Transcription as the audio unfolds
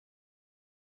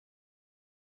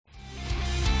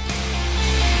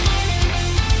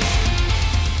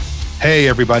Hey,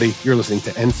 everybody. You're listening to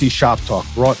NC Shop Talk,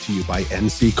 brought to you by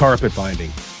NC Carpet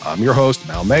Binding. I'm your host,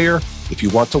 Mal Mayer. If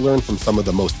you want to learn from some of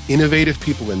the most innovative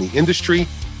people in the industry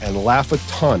and laugh a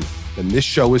ton, then this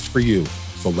show is for you.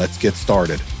 So let's get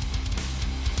started.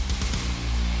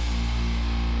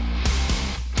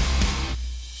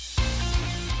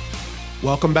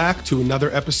 Welcome back to another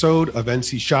episode of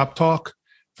NC Shop Talk.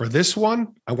 For this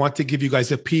one, I want to give you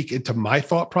guys a peek into my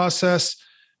thought process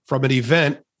from an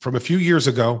event from a few years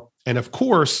ago, and of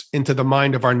course, into the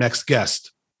mind of our next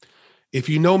guest. If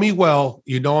you know me well,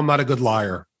 you know I'm not a good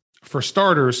liar. For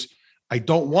starters, I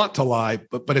don't want to lie,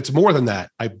 but it's more than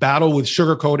that. I battle with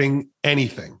sugarcoating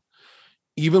anything.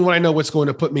 Even when I know what's going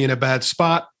to put me in a bad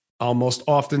spot, I'll most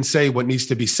often say what needs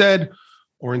to be said,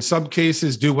 or in some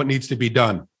cases, do what needs to be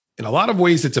done. In a lot of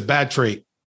ways, it's a bad trait.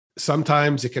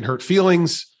 Sometimes it can hurt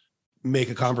feelings, make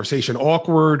a conversation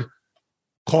awkward,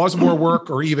 cause more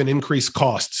work, or even increase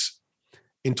costs.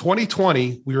 In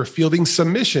 2020, we were fielding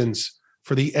submissions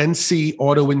for the NC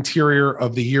Auto Interior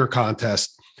of the Year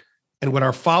contest. And when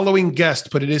our following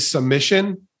guest put in his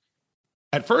submission,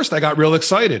 at first I got real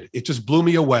excited. It just blew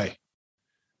me away.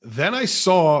 Then I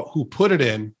saw who put it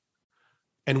in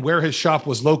and where his shop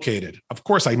was located. Of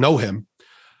course, I know him,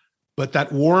 but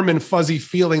that warm and fuzzy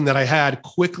feeling that I had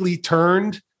quickly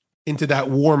turned into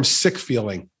that warm, sick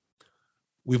feeling.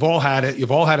 We've all had it. You've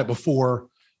all had it before.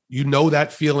 You know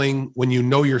that feeling when you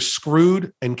know you're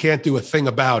screwed and can't do a thing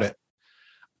about it.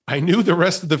 I knew the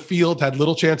rest of the field had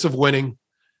little chance of winning.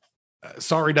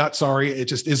 Sorry, not sorry. It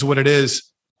just is what it is.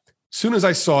 As soon as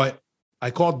I saw it,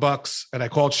 I called Bucks and I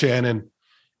called Shannon.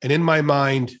 And in my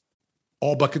mind,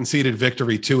 all but conceded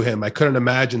victory to him. I couldn't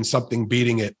imagine something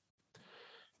beating it.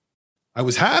 I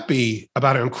was happy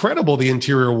about how incredible the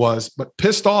interior was, but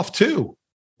pissed off too.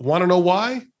 Want to know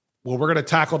why? Well, we're going to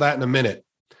tackle that in a minute.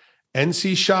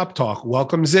 NC Shop Talk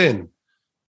welcomes in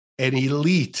an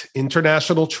elite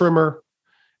international trimmer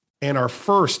and our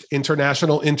first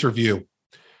international interview.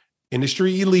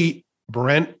 Industry elite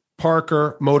Brent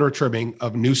Parker Motor Trimming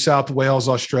of New South Wales,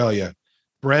 Australia.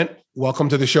 Brent, welcome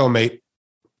to the show, mate.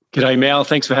 G'day, Mal.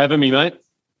 Thanks for having me, mate.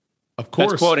 Of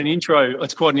course. That's quite an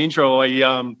intro.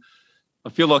 I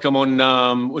feel like I'm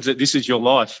on, This Is Your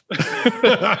Life.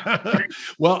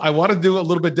 Well, I want to do a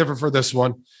little bit different for this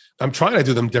one. I'm trying to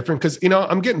do them different because,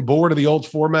 I'm getting bored of the old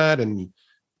format, and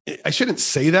I shouldn't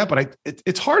say that, but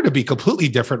it's hard to be completely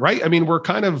different, right? I mean, we're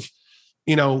kind of,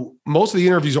 most of the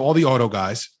interviews are all the auto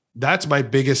guys. That's my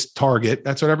biggest target.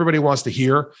 That's what everybody wants to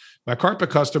hear. My carpet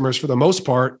customers, for the most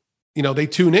part, they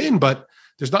tune in, but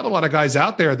there's not a lot of guys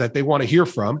out there that they want to hear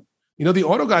from. The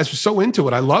auto guys are so into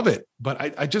it. I love it, but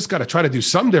I just got to try to do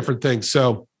some different things.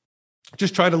 So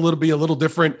just try to be a little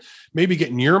different, maybe get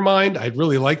in your mind. I'd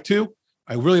really like to.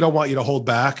 I really don't want you to hold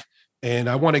back. And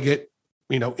I want to get,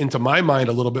 into my mind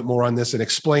a little bit more on this and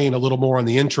explain a little more on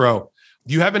the intro.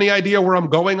 Do you have any idea where I'm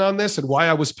going on this and why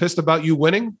I was pissed about you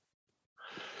winning?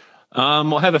 I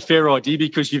have a fair idea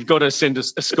because you've got to send a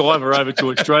Skyver over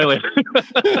to Australia.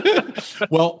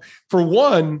 Well, for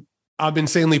one, I'm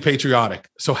insanely patriotic.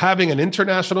 So having an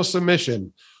international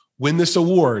submission win this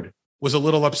award was a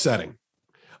little upsetting.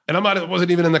 And I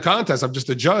wasn't even in the contest. I'm just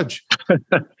a judge.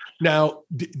 Now,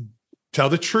 tell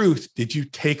the truth. Did you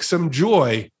take some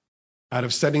joy out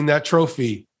of sending that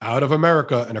trophy out of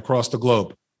America and across the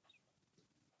globe?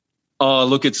 Oh,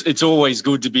 look, it's always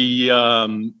good to be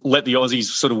let the Aussies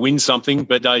sort of win something.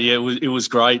 But yeah, it was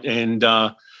great, and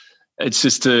it's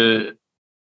just I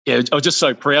was just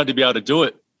so proud to be able to do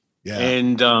it. Yeah,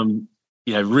 and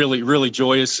really, really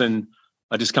joyous, and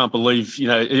I just can't believe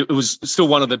it was still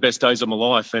one of the best days of my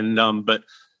life. And but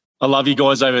I love you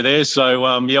guys over there, so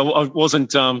I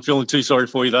wasn't feeling too sorry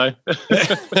for you though.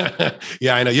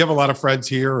 Yeah, I know you have a lot of friends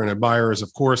here and admirers,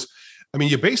 of course. I mean,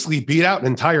 you basically beat out an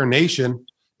entire nation.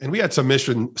 And we had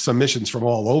submissions from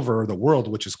all over the world,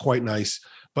 which is quite nice.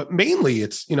 But mainly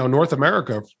it's, North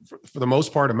America, for the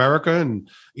most part, America and,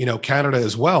 Canada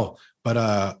as well.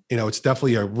 But, it's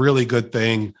definitely a really good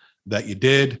thing that you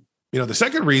did. The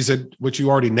second reason, which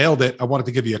you already nailed it, I wanted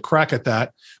to give you a crack at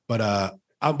that. But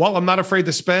while I'm not afraid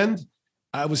to spend,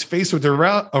 I was faced with the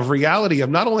reality of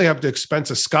not only have to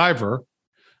expense a Skyver,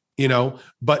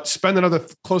 but spend another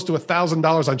close to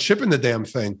 $1,000 on shipping the damn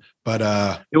thing. But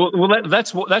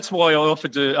that's why I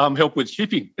offered to help with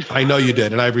shipping. I know you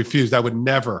did, and I refused. I would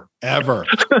never, ever.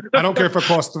 I don't care if it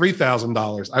cost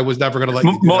 $3,000. I was never going to let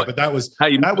you do that. But that was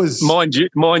mind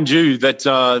you that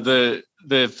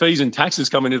the fees and taxes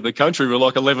coming into the country were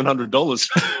like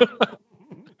 $1,100.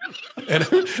 And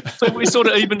So we sort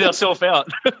of evened ourselves out.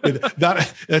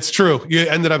 That's true. You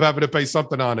ended up having to pay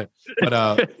something on it,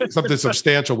 but something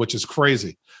substantial, which is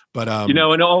crazy. But and I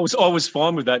was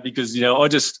fine with that because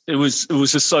it was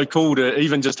just so cool to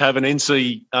even just have an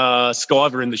NC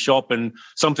Skyver in the shop and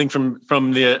something from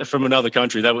another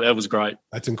country. That was great.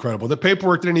 That's incredible. The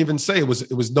paperwork didn't even say it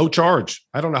was no charge.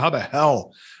 I don't know how the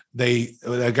hell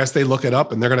I guess they look it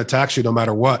up and they're going to tax you no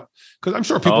matter what. Because I'm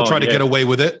sure people try to get away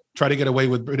with it.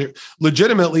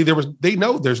 Legitimately, they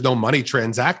know there's no money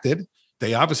transacted.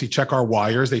 They obviously check our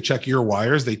wires. They check your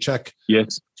wires. They check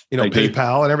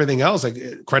PayPal and everything else,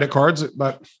 like credit cards.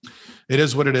 But it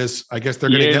is what it is. I guess they're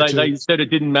going to get you. They said it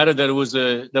didn't matter that it was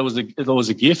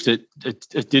a gift.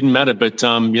 It didn't matter. But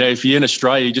if you're in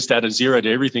Australia, you just add a zero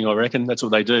to everything. I reckon that's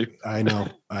what they do. I know.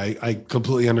 I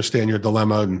completely understand your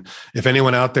dilemma. And if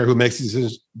anyone out there who makes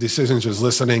these decisions is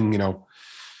listening,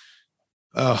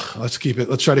 let's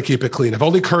try to keep it clean. I've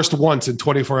only cursed once in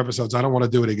 24 episodes. I don't want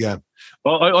to do it again.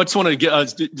 Well, I just want to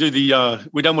do the.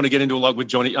 We don't want to get into like with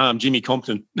Jimmy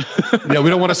Compton. Yeah, we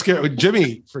don't want to scare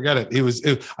Jimmy. Forget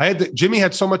it. Jimmy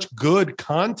had so much good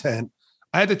content.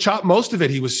 I had to chop most of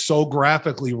it. He was so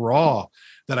graphically raw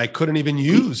that I couldn't even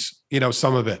use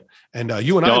some of it. And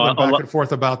you and I went back and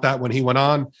forth about that when he went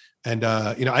on. And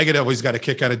I always got a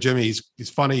kick out of Jimmy. He's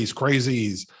funny. He's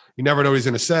crazy. You never know what he's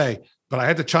going to say. But I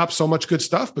had to chop so much good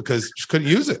stuff because just couldn't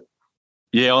use it.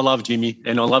 Yeah, I love Jimmy,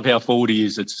 and I love how forward he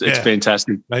is. It's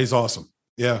fantastic. He's awesome.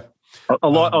 Yeah, I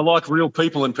like real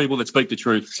people and people that speak the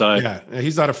truth. So yeah,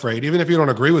 he's not afraid. Even if you don't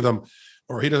agree with him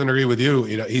or he doesn't agree with you,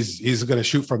 he's going to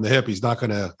shoot from the hip. He's not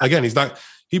going to. Again, he's not.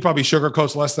 He probably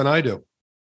sugarcoats less than I do.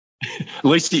 At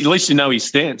least you know his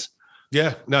stance.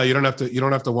 Yeah, no, you don't have to. You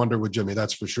don't have to wonder with Jimmy.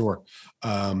 That's for sure.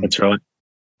 That's right.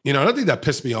 Another thing that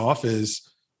pissed me off is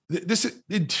this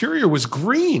interior was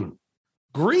green.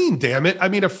 Green, damn it. I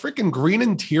mean, a freaking green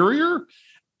interior.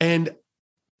 And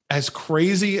as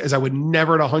crazy as I would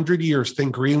never in 100 years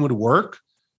think green would work,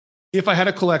 if I had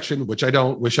a collection, which I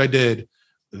don't, wish I did,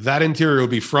 that interior would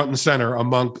be front and center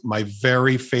among my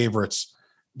very favorites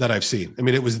that I've seen. I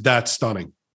mean, it was that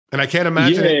stunning. And I can't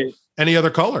imagine it any other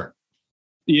color.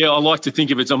 Yeah, I like to think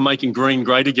of it as I'm making green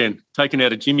great again, taken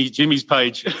out of Jimmy's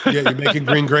page. Yeah, you're making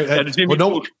green great.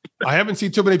 I haven't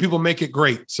seen too many people make it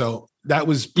great. So that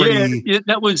was pretty. Yeah,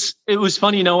 it was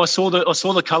funny. I saw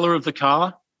the color of the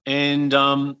car, and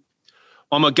I'm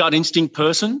a gut instinct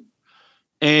person,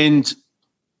 and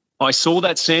I saw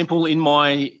that sample in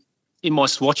my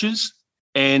swatches,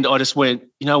 and I just went,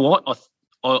 you know what?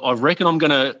 I reckon I'm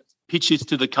going to pitch this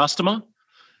to the customer,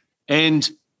 and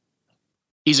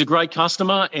he's a great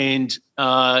customer, and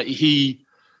he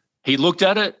looked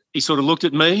at it. He sort of looked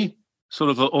at me,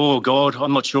 sort of, oh God,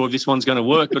 I'm not sure if this one's going to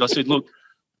work. But I said, look,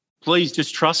 please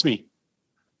just trust me.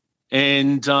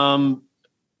 And the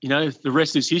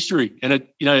rest is history. And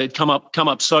it come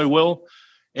up so well.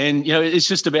 And it's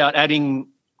just about adding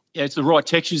it's the right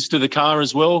textures to the car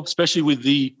as well, especially with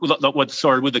the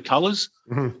colors.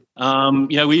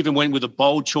 Mm-hmm. We even went with a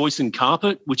bold choice in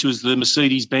carpet, which was the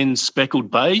Mercedes-Benz speckled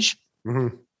beige.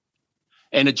 Mm-hmm.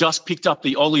 And it just picked up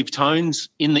the olive tones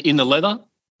in the leather.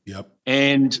 Yep.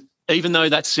 And even though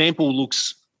that sample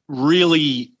looks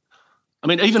really,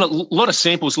 even a lot of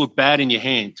samples look bad in your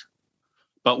hand,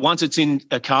 but once it's in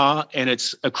a car and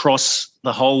it's across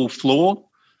the whole floor,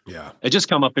 it just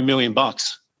come up $1 million.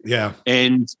 Yeah.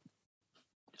 And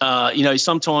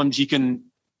sometimes you can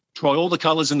try all the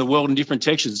colors in the world in different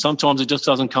textures. Sometimes it just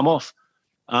doesn't come off.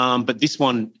 But this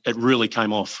one, it really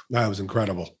came off. That was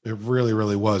incredible. It really,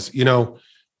 really was.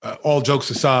 All jokes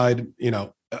aside,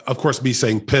 of course, me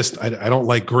saying pissed, I don't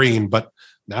like green, but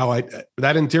now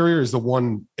that interior is the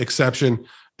one exception.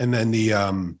 And then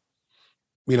the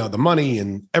money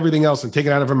and everything else and take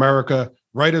it out of America.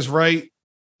 Right is right.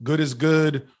 Good is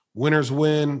good. Winners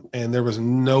win. And there was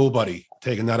nobody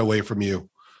taking that away from you.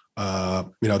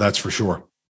 That's for sure.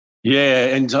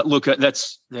 Yeah, and look,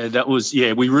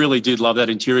 we really did love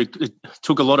that interior. It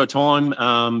took a lot of time.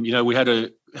 We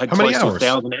had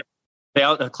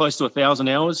close to 1,000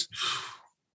 hours.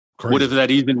 Crazy. Whatever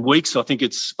that is in weeks, I think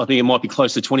it might be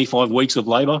close to 25 weeks of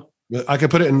labor. I can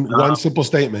put it in one simple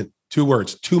statement, 2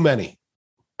 words: too many.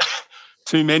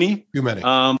 Too many. Too many.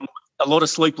 A lot of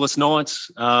sleepless nights,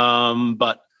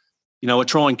 but I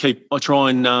try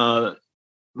and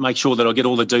make sure that I get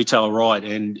all the detail right,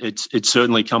 and it's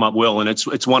certainly come up well, and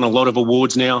it's won a lot of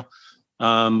awards now.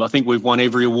 I think we've won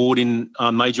every award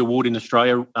major award in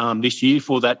Australia this year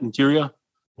for that interior.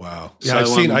 Wow. Yeah,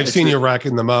 so, I've seen you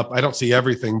racking them up. I don't see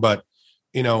everything, but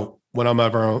when I'm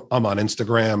on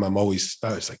Instagram, I'm always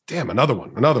it's like, damn, another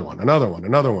one.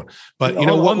 But you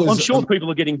know what? I'm sure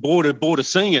people are getting bored of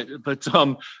seeing it. But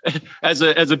as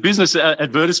a business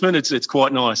advertisement, it's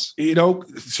quite nice. You know,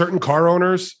 certain car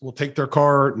owners will take their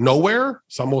car nowhere.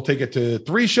 Some will take it to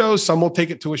 3 shows. Some will take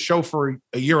it to a show for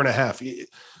a year and a half. You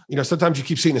know, sometimes you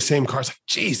keep seeing the same car. It's like,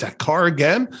 geez, that car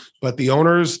again. But the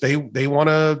owners, they want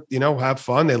to, you know, have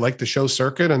fun. They like the show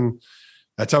circuit, and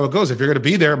that's how it goes. If you're going to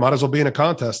be there, might as well be in a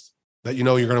contest that you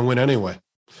know you're going to win anyway.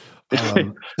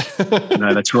 No,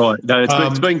 that's right. No,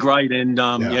 it's been great, and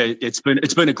it's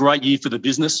been a great year for the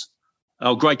business.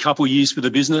 A great couple of years for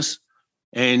the business,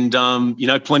 and you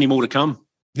know, plenty more to come.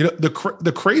 You know,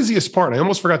 the craziest part, I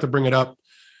almost forgot to bring it up.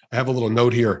 I have a little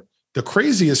note here. The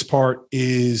craziest part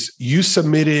is you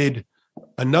submitted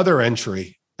another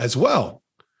entry as well,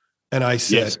 and I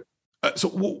said, yes.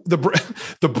 So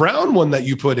the brown one that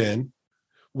you put in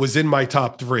was in my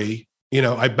top 3. You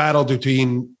know, I battled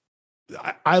between.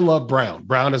 I love brown.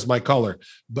 Brown is my color,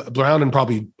 but brown and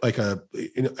probably like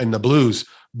in the blues.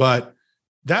 But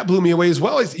that blew me away as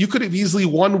well. You could have easily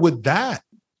won with that.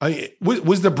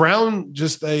 Was the brown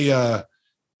just a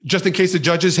just in case the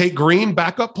judges hate green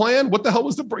backup plan? What the hell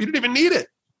was you didn't even need it.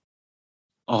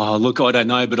 Oh, look, I don't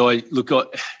know, but I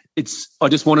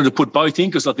just wanted to put both in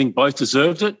because I think both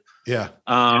deserved it. Yeah.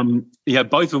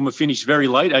 Both of them were finished very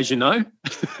late, as you know,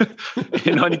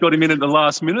 and only got him in at the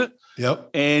last minute. Yep.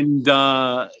 And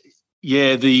the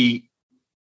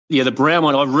brown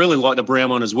one, I really like the brown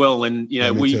one as well. And you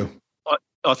know,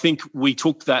 I think we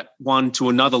took that one to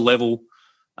another level.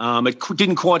 It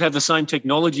didn't quite have the same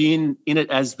technology in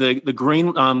it as the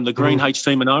green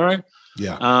HT Monaro.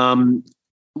 Yeah.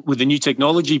 With the new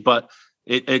technology, but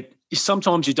it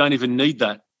sometimes you don't even need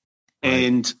that, right.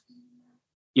 And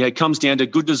yeah, it comes down to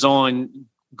good design,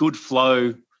 good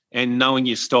flow, and knowing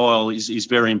your style is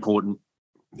very important.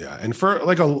 Yeah, and for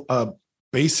like a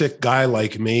basic guy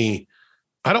like me,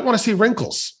 I don't want to see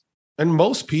wrinkles. And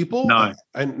most people, no.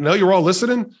 I know you're all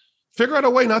listening, figure out a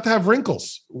way not to have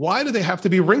wrinkles. Why do they have to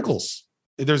be wrinkles?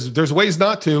 There's ways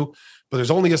not to, but there's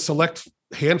only a select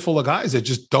handful of guys that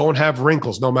just don't have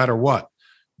wrinkles no matter what.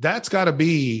 That's got to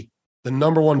be the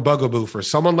number one bugaboo for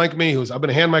someone like me who's, I'm going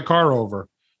to hand my car over.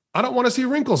 I don't want to see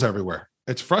wrinkles everywhere.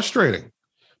 It's frustrating,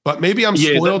 but maybe I'm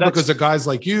spoiled because of guys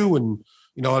like you and,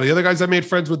 you know, the other guys I made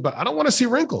friends with, but I don't want to see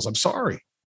wrinkles. I'm sorry.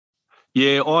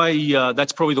 Yeah,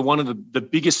 that's probably one of the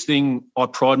biggest thing I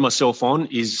pride myself on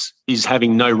is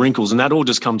having no wrinkles. And that all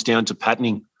just comes down to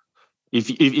patterning.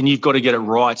 And you've got to get it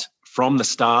right from the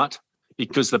start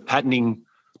because the patterning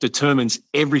determines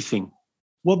everything.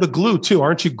 Well, the glue too.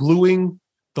 Aren't you gluing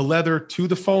the leather to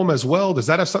the foam as well? Does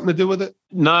that have something to do with it?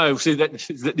 No. See,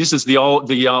 this is the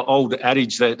old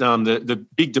adage that the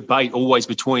big debate always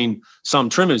between some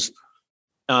trimmers.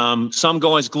 Some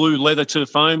guys glue leather to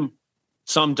foam,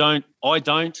 some don't. I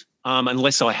don't,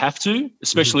 unless I have to,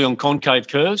 especially on concave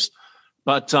curves.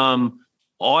 But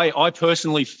I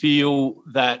personally feel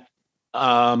that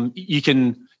you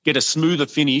can get a smoother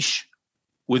finish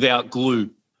without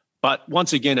glue. But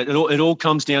once again, it all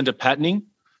comes down to patterning.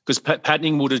 Because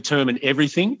patterning will determine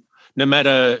everything, no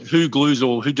matter who glues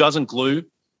or who doesn't glue.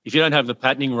 If you don't have the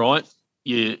patterning right,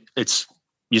 you're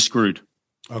screwed.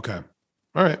 Okay.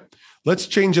 All right. Let's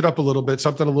change it up a little bit,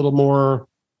 something a little more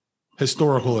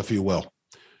historical, if you will.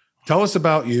 Tell us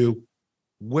about you,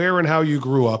 where and how you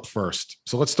grew up first.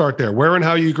 So let's start there. Where and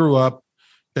how you grew up,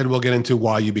 then we'll get into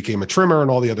why you became a trimmer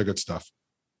and all the other good stuff.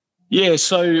 Yeah,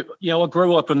 so, I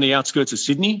grew up in the outskirts of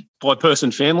Sydney by person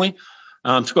family.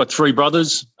 I've got 3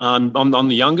 brothers. I'm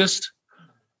the youngest,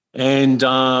 and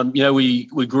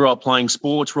we grew up playing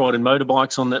sports, riding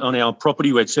motorbikes on our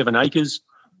property. We had 7 acres,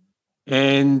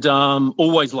 and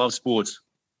always loved sports.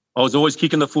 I was always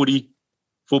kicking the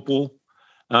football,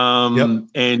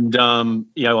 and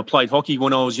I played hockey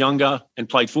when I was younger and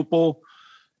played football,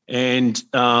 and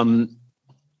I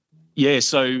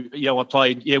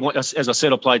played. As I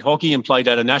said, I played hockey and played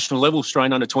at a national level,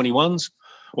 Australian under 21s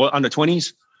or under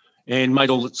 20s. And made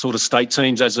all the sort of state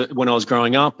teams when I was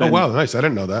growing up. Oh, wow. Nice. I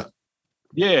didn't know that.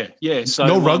 Yeah. So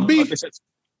no rugby?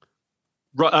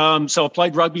 So I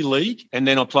played rugby league and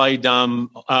then I played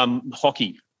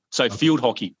hockey. So field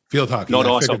hockey. Field hockey. Not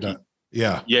ice hockey. That.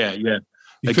 Yeah. Yeah.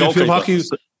 Field hockey,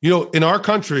 in our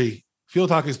country, field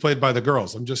hockey is played by the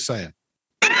girls. I'm just saying.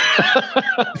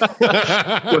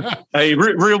 Hey,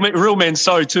 real men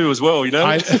so too as well,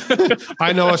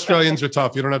 I know Australians are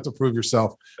tough. You don't have to prove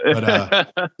yourself.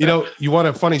 But, you want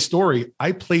a funny story?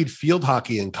 I played field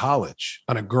hockey in college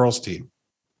on a girls' team.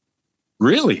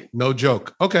 Really? No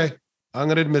joke. Okay. I'm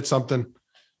going to admit something.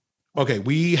 Okay.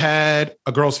 We had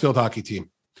a girls' field hockey team.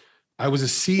 I was a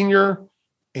senior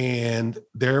and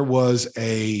there was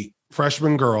a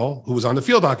freshman girl who was on the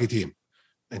field hockey team,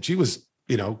 and she was,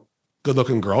 good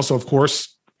looking girl. So of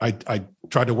course I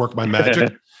tried to work my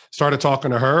magic, started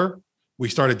talking to her. We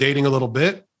started dating a little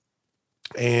bit,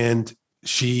 and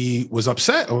she was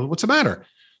upset. Oh, what's the matter?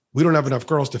 We don't have enough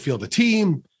girls to field a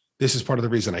team. This is part of the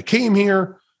reason I came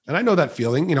here. And I know that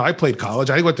feeling. I played college.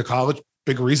 I went to college.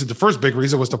 Big reason. The first big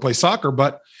reason was to play soccer.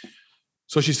 But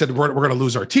so she said, we're going to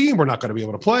lose our team. We're not going to be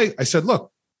able to play. I said,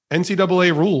 look,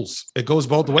 NCAA rules. It goes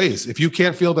both ways. If you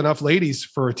can't field enough ladies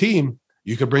for a team,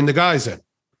 you could bring the guys in.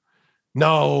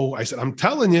 No, I said, I'm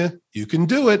telling you, you can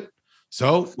do it.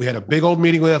 So we had a big old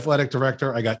meeting with the athletic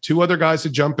director. I got 2 other guys to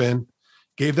jump in,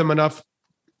 gave them enough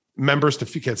members to,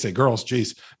 you can't say girls,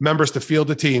 geez, members to field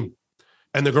the team.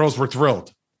 And the girls were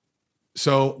thrilled.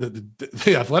 So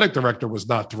the athletic director was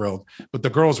not thrilled, but the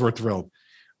girls were thrilled.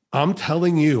 I'm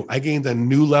telling you, I gained a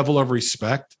new level of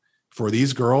respect for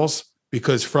these girls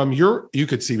because you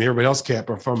could see me, everybody else can't,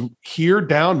 but from here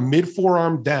down, mid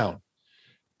forearm down,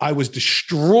 I was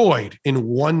destroyed in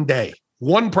one day,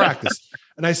 one practice.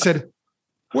 And I said,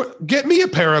 get me a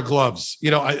pair of gloves.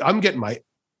 I'm getting my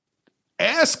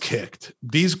ass kicked.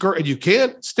 These girls, and you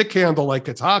can't stick handle like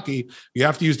it's hockey. You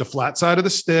have to use the flat side of the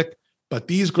stick. But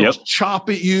these girls chop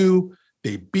at you.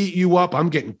 They beat you up. I'm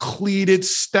getting cleated,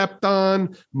 stepped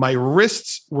on. My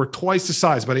wrists were twice the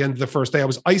size by the end of the first day. I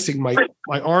was icing my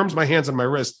arms, my hands, and my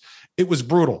wrists. It was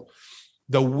brutal.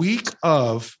 The week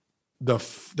of the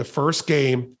first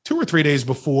game, 2 or 3 days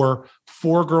before,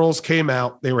 4 girls came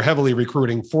out. They were heavily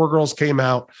recruiting. 4 girls came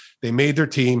out. They made their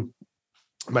team.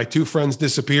 My 2 friends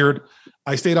disappeared.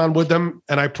 I stayed on with them,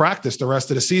 and I practiced the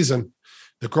rest of the season.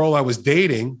 The girl I was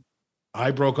dating,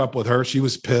 I broke up with her. She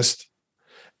was pissed.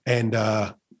 And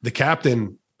the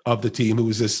captain of the team, who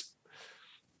was this,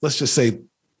 let's just say,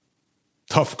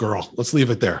 tough girl. Let's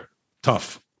leave it there.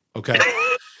 Tough. Okay.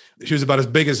 She was about as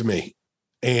big as me.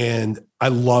 And I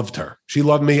loved her. She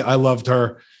loved me. I loved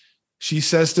her. She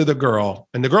says to the girl,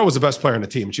 and the girl was the best player on the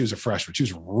team. She was a freshman. She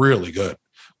was really good.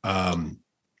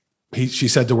 She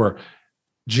said to her,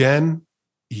 Jen,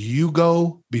 you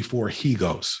go before he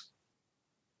goes.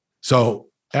 So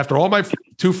after all my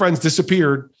 2 friends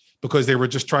disappeared because they were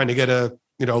just trying to get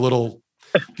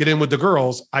get in with the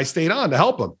girls, I stayed on to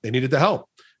help them. They needed the help.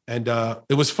 And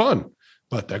it was fun.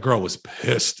 But that girl was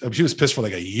pissed. She was pissed for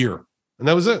like a year. And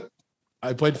that was it.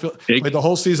 I played the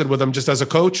whole season with them just as a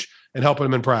coach and helping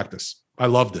them in practice. I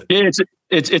loved it. Yeah,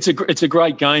 it's a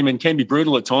great game and can be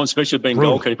brutal at times, especially being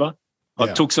goalkeeper.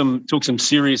 I took some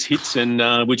serious hits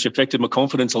and which affected my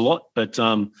confidence a lot, but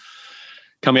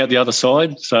coming out the other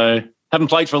side. So haven't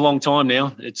played for a long time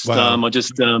now. It's I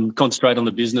just concentrate on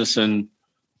the business. And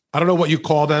I don't know what you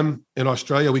call them in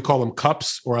Australia. We call them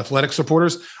cups or athletic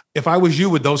supporters. If I was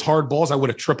you with those hard balls, I would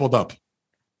have tripled up.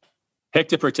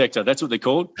 Hector protector. That's what they're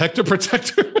called. Hector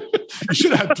protector. You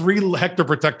should have 3 Hector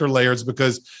protector layers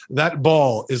because that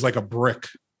ball is like a brick.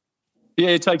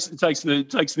 Yeah, it takes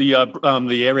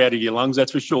the air out of your lungs.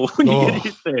 That's for sure. When you get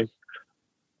hit there.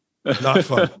 Not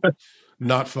fun.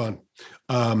 Not fun.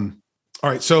 All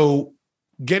right. So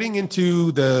getting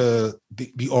into the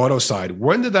auto side,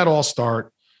 when did that all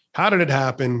start? How did it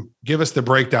happen? Give us the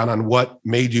breakdown on what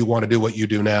made you want to do what you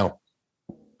do now.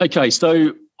 Okay.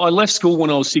 So I left school when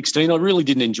I was 16. I really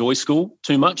didn't enjoy school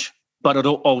too much, but I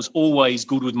was always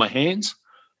good with my hands.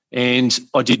 And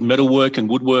I did metalwork and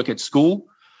woodwork at school.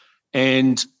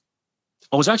 And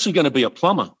I was actually going to be a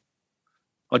plumber.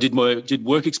 I did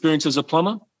work experience as a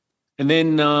plumber. And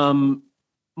then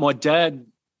my dad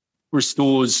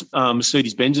restores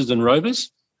Mercedes-Benzes and Rovers.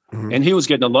 Mm-hmm. And he was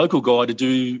getting a local guy to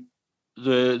do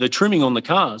the trimming on the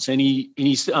cars. And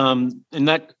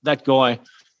that guy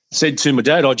said to my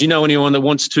dad, do you know anyone that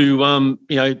wants to,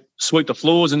 sweep the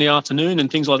floors in the afternoon and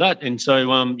things like that? And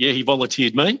so, he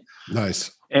volunteered me.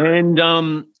 Nice. And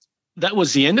that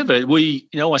was the end of it.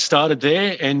 I started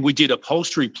there and we did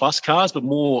upholstery plus cars, but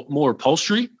more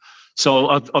upholstery. So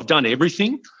I've done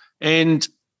everything. And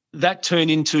that turned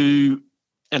into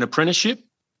an apprenticeship.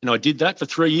 And I did that for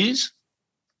 3 years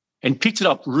and picked it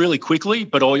up really quickly.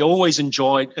 But I always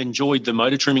enjoyed the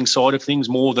motor trimming side of things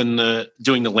more than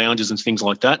doing the lounges and things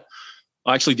like that.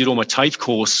 I actually did all my TAFE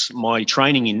course, my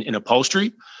training in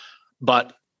upholstery,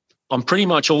 but I'm pretty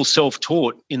much all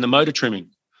self-taught in the motor trimming.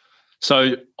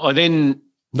 So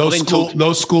no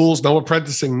schools, no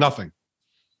apprenticing, nothing.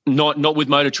 Not with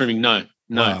motor trimming, no.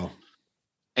 Wow.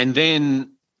 And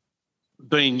then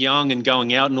being young and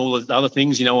going out and all the other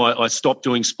things, I stopped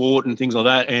doing sport and things like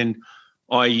that, and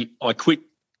I quit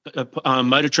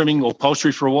motor trimming or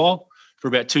upholstery for a while. For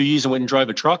about 2 years, I went and drove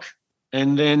a truck,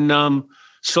 and then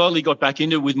slowly got back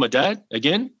into it with my dad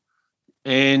again.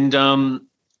 And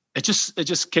it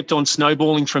just kept on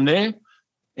snowballing from there.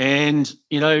 And,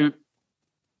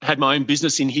 had my own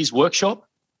business in his workshop.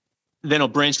 Then I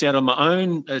branched out on my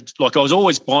own. Like, I was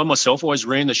always by myself, always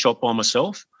ran the shop by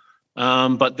myself.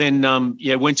 But then,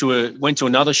 went to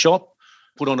another shop,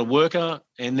 put on a worker,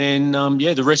 and then,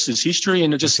 the rest is history,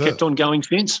 and it just kept on going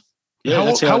since. Yeah.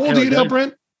 How old are you now,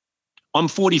 Brent? I'm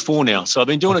 44 now, so I've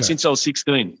been doing it since I was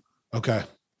 16. Okay.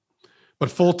 But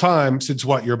full-time since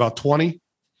what? You're about 20,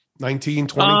 19,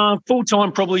 20?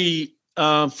 Full-time probably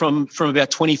from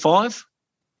about 25.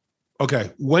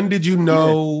 Okay. When did you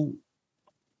know,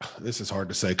 this is hard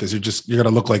to say because you're going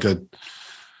to look like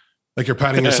you're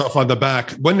patting yourself on the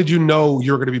back. When did you know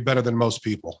you were going to be better than most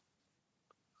people?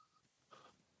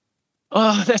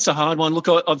 Oh, that's a hard one. Look,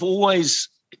 I've always,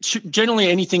 generally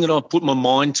anything that I've put my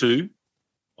mind to,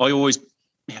 I always,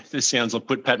 this sounds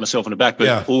like pat myself on the back,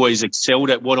 but always excelled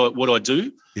at what I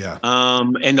do. Yeah.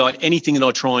 And anything that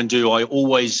I try and do, I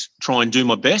always try and do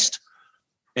my best.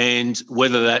 And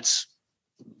whether that's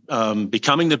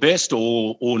becoming the best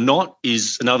or not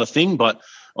is another thing. But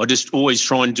I just always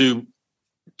try and do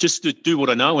what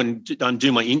I know and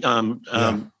do my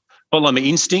follow my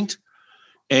instinct.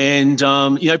 And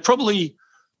probably,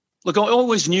 look, I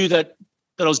always knew that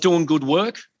I was doing good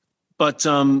work, but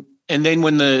and then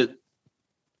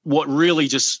what really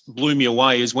just blew me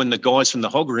away is when the guys from the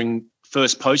Hog Ring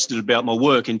first posted about my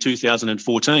work in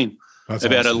 2014. That's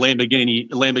about awesome. A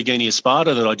Lamborghini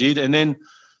Espada that I did. And then,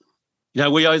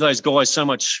 we owe those guys so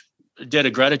much debt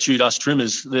of gratitude, us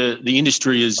trimmers. The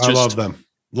industry is just... I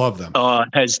love them.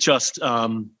 Has just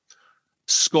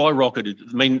skyrocketed.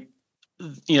 I mean,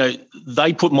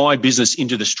 they put my business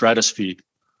into the stratosphere.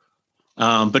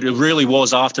 But it really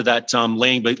was after that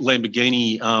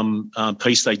Lamborghini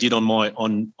piece they did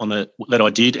that I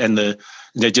did, and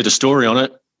they did a story on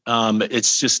it.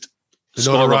 It's just the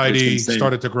notoriety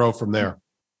started to grow from there.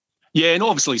 Yeah, and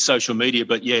obviously social media,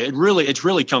 but it's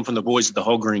really come from the boys at the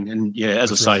Hog Ring, and as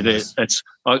that's I say, really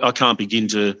I can't begin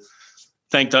to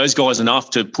thank those guys enough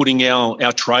to putting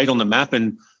our trade on the map,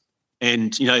 and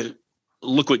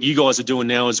look what you guys are doing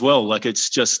now as well. Like it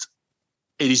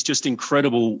is just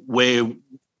incredible where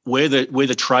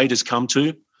the trade has come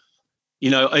to.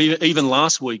 Even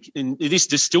last week, and this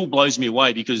still blows me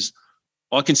away because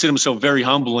I consider myself very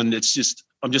humble, and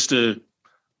I'm just a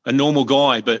normal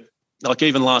guy. But like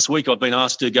even last week, I've been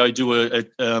asked to go do a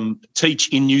teach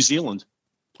in New Zealand.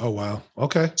 Oh wow!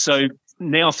 Okay. So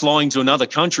now flying to another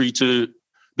country to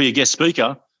be a guest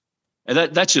speaker, and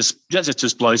that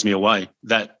just blows me away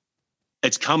that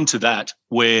it's come to that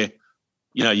where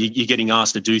you're getting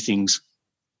asked to do things.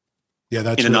 Yeah,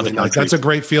 that's in another country. That's a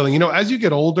great feeling. As you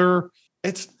get older,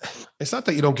 it's not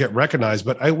that you don't get recognized,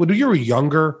 but when you were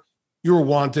younger, you were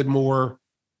wanted more.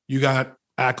 You got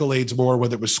accolades more,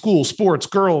 whether it was school, sports,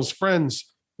 girls, friends.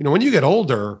 When you get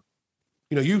older,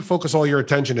 you focus all your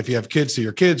attention if you have kids to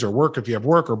your kids, or work if you have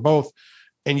work, or both,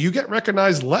 and you get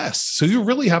recognized less. So you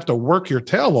really have to work your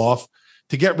tail off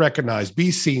to get recognized,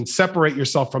 be seen, separate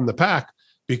yourself from the pack,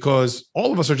 because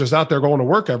all of us are just out there going to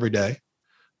work every day.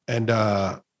 And,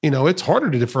 it's harder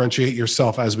to differentiate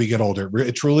yourself as we get older.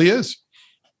 It truly is.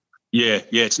 Yeah.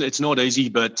 It's not easy,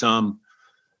 but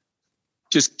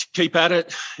just keep at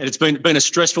it. And it's been a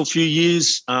stressful few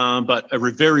years, but a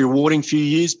very rewarding few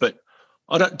years. But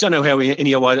I don't know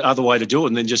any other way to do it,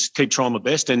 and then just keep trying my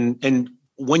best. And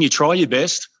when you try your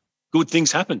best, good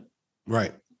things happen.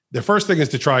 Right. The first thing is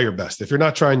to try your best. If you're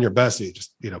not trying your best, you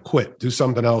just, quit, do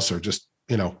something else, or just,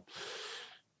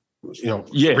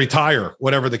 retire,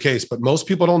 whatever the case. But most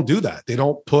people don't do that. They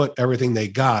don't put everything they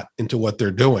got into what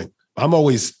they're doing. I'm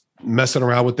always messing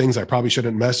around with things I probably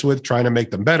shouldn't mess with, trying to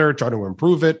make them better, trying to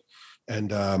improve it.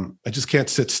 And I just can't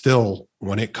sit still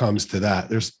when it comes to that.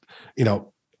 There's,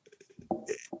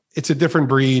 it's a different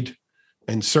breed,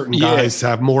 and certain guys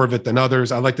have more of it than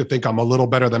others. I like to think I'm a little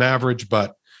better than average,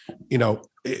 but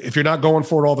if you're not going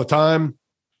for it all the time,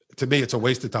 to me, it's a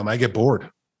waste of time. I get bored.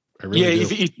 I really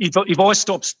do.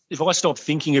 If I stop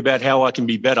thinking about how I can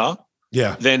be better,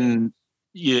 then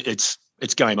it's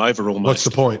game over almost. What's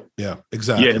the point? Yeah,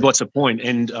 exactly. Yeah, what's the point?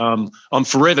 And I'm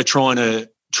forever trying to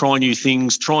try new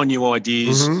things, try new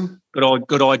ideas,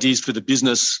 good ideas for the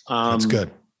business. That's good.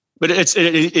 But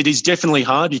it is definitely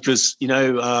hard because,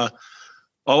 I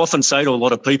often say to a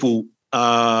lot of people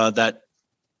that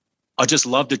I just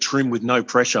love to trim with no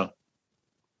pressure.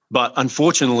 But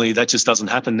unfortunately, that just doesn't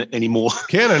happen anymore.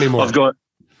 Can't anymore. I've got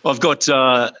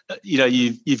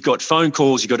you've got phone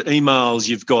calls, you've got emails,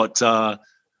 you've got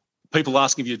people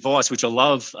asking for advice, which I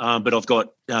love. But I've got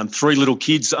 3 little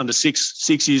kids under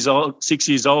six years old.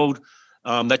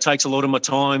 That takes a lot of my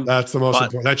time. That's the most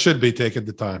important. That should be taking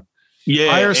the time.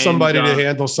 Yeah. Hire somebody to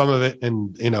handle some of it,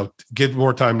 and give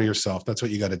more time to yourself. That's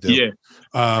what you got to do. Yeah.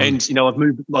 And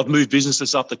I've moved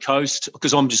businesses up the coast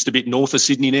because I'm just a bit north of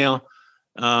Sydney now.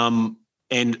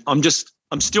 And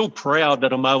I'm still proud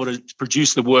that I'm able to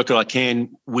produce the work that I can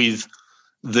with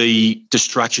the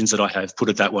distractions that I have, put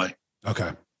it that way.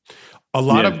 Okay. A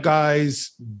lot of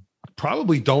guys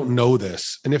probably don't know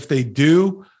this. And if they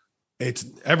do,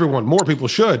 more people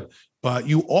should, but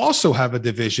you also have a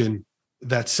division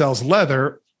that sells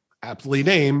leather, aptly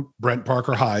named Brent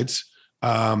Parker Hides.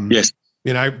 Yes.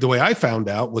 The way I found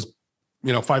out was,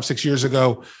 5-6 years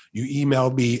ago, you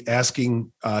emailed me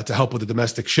asking to help with the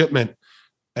domestic shipment.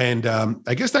 And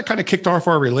I guess that kind of kicked off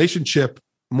our relationship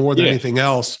more than anything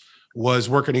else, was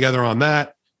working together on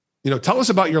that. Tell us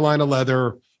about your line of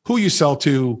leather, who you sell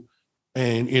to,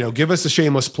 and, give us a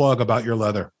shameless plug about your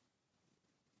leather.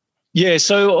 Yeah.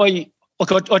 So I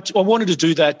wanted to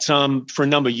do that for a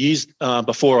number of years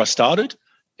before I started.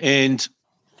 And,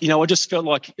 I just felt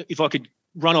like if I could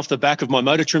run off the back of my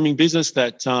motor trimming business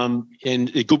with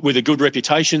a good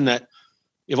reputation, that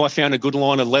if I found a good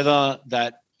line of leather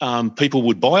that people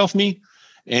would buy off me,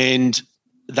 and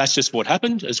that's just what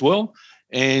happened as well.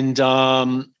 And,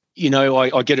 I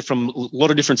get it from a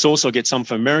lot of different sources. I get some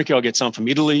from America, I get some from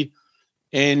Italy,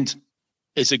 and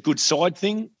it's a good side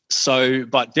thing. So,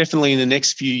 but definitely in the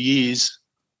next few years,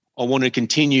 I want to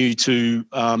continue to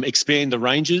expand the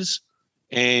ranges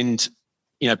and,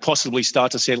 possibly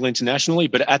start to settle internationally.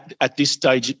 But at this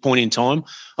point in time,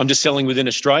 I'm just selling within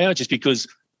Australia, just because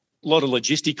a lot of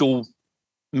logistical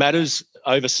matters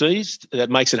overseas that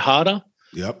makes it harder.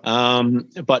 Yep.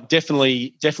 But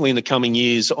definitely in the coming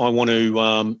years, I want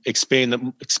to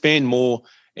expand more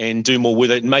and do more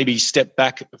with it, and maybe step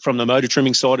back from the motor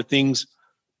trimming side of things,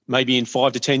 maybe in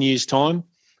 5 to 10 years' time,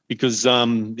 because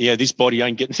this body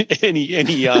ain't getting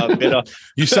any better.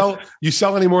 You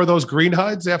sell any more of those green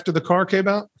hides after the car came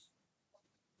out?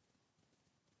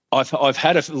 I've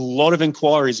had a lot of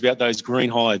inquiries about those green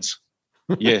hides.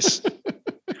 Yes.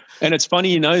 And it's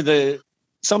funny,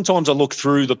 sometimes I look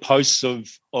through the posts of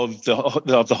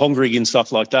the Hongrig and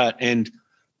stuff like that, and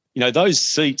those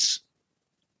seats,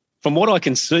 from what I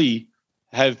can see,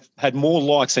 have had more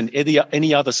likes than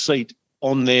any other seat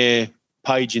on their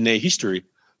page in their history.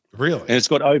 Really? And it's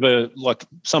got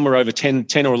somewhere over 10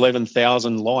 or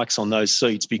 11,000 likes on those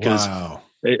seats, because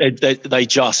they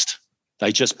just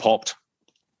popped.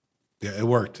 Yeah, it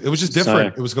worked. It was just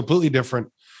different. It was completely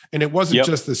different. And it wasn't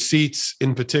just the seats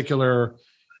in particular.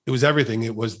 It was everything.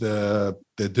 It was the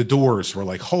doors were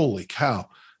like, holy cow.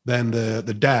 Then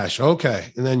the dash.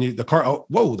 Okay. And then the car. Oh,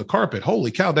 whoa, the carpet. Holy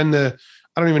cow. Then I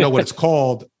don't even know what it's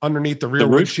called underneath the rear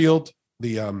windshield.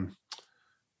 The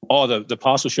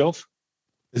parcel shelf.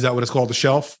 Is that what it's called? The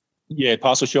shelf? Yeah.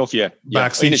 Parcel shelf. Yeah.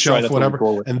 Backseat shelf,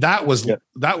 whatever. And that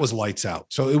was lights out.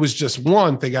 So it was just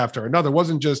one thing after another. It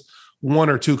wasn't just one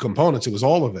or two components. It was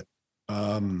all of it.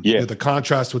 The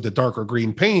contrast with the darker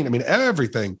green paint. I mean,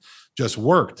 everything just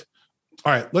worked.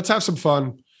 All right, let's have some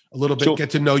fun a little bit,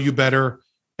 get to know you better.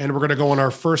 And we're going to go on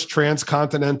our first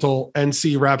transcontinental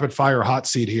NC rapid fire hot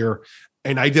seat here.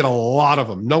 And I did a lot of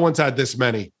them. No one's had this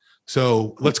many.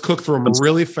 So let's cook through them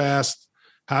really fast.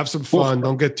 Have some fun.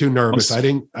 Don't get too nervous. I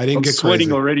didn't get sweating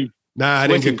crazy already. Nah, I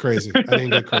didn't get crazy.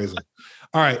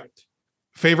 All right.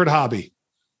 Favorite hobby?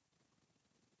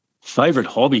 Favorite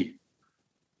hobby?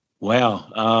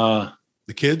 Wow.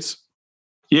 The kids?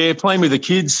 Yeah, playing with the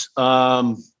kids.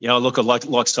 I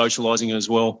like socializing as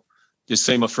well. Just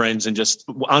seeing my friends and just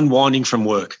unwinding from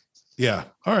work. Yeah.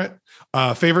 All right.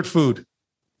 Favorite food?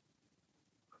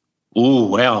 Oh,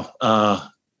 wow.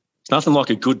 It's nothing like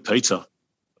a good pizza.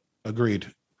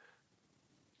 Agreed.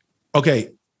 Okay.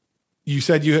 You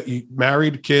said you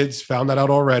married, kids, found that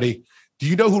out already. Do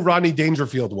you know who Rodney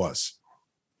Dangerfield was?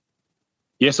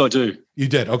 Yes, I do. You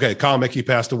did. Okay. Comic. He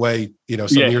passed away, some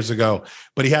years ago,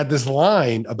 but he had this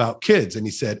line about kids, and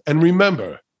he said, and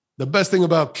remember, the best thing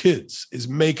about kids is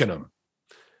making them.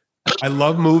 I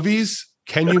love movies.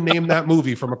 Can you name that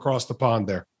movie from across the pond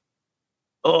there?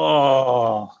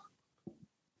 Oh,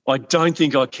 I don't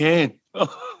think I can. All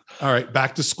right.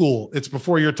 Back to School. It's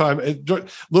before your time.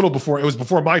 Little before. It was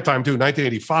before my time too.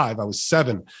 1985. I was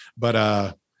 7,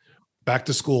 but Back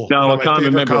to School. No, I can't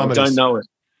remember. I don't know it.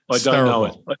 I don't know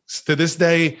it. To this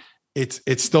day,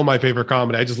 it's still my favorite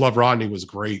comedy. I just love Rodney. Was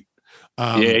great.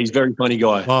 He's a very funny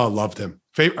guy. Oh, loved him.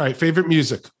 All right, favorite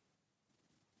music?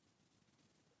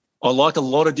 I like a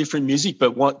lot of different music,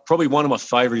 but probably one of my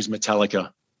favorites is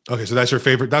Metallica. Okay, so that's your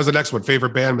favorite. That was the next one.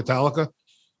 Favorite band, Metallica?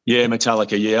 Yeah,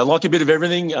 Metallica. Yeah, I like a bit of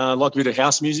everything. I like a bit of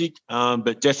house music,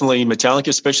 but definitely Metallica,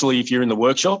 especially if you're in the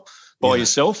workshop by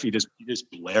yourself. You just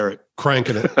blare it.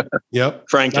 Cranking it. Yep.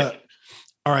 Crank it.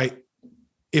 All right.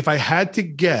 If I had to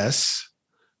guess,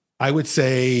 I would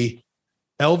say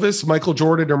Elvis, Michael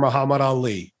Jordan, or Muhammad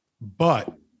Ali.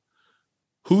 But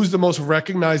who's the most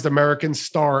recognized American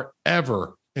star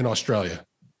ever in Australia?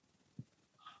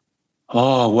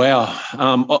 Oh,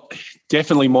 wow.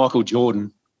 Definitely Michael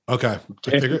Jordan. Okay.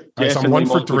 Definitely so I'm 1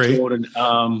 for Michael 3. Jordan.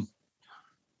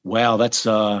 Wow, that's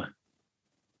I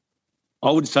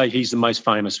would say he's the most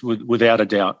famous without a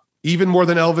doubt. Even more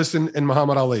than Elvis and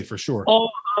Muhammad Ali, for sure.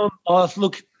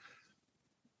 Look,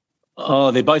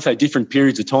 they're both at different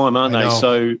periods of time, aren't they?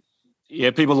 So, yeah,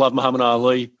 people love Muhammad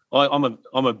Ali.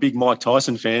 I'm a big Mike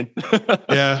Tyson fan.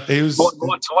 Yeah, he was.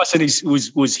 Mike Tyson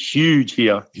was huge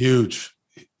here. Huge.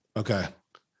 Okay.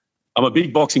 I'm a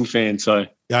big boxing fan, so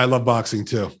yeah, I love boxing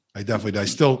too. I definitely do.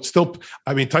 Still.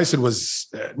 I mean, Tyson was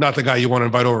not the guy you want to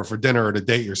invite over for dinner or to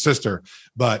date your sister,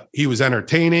 but he was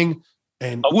entertaining.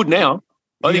 And I would now.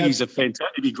 I think he's a fantastic.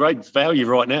 He'd be great value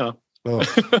right now. Oh,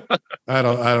 I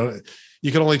don't.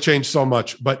 You can only change so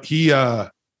much, but he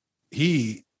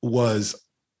was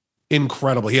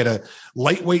incredible. He had a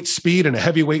lightweight speed and a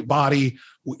heavyweight body,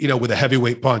 with a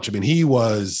heavyweight punch. I mean, he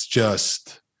was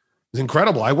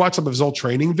incredible. I watched some of his old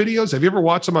training videos. Have you ever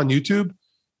watched them on YouTube?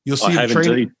 You'll see him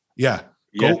training. Yeah.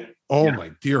 Go. Oh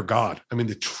my dear God. I mean,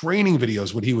 the training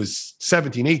videos when he was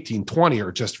 17, 18, 20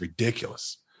 are just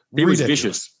ridiculous. He was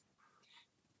vicious.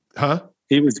 Huh?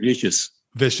 He was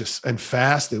vicious and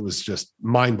fast. It was just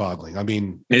mind-boggling. I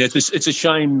mean, and it's a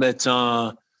shame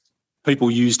that people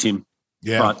used him.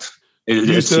 Yeah, but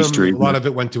it's history. A lot of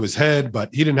it went to his head, but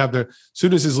he didn't have as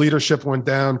soon as his leadership went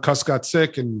down, Cuss got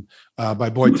sick, and my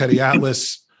boy Teddy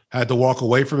Atlas had to walk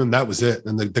away from him. That was it,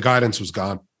 and the guidance was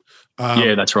gone.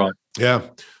 Yeah, that's right. Yeah.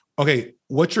 Okay,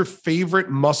 what's your favorite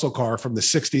muscle car from the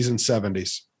 60s and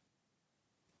 70s?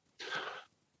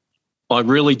 I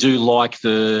really do like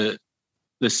the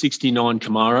 69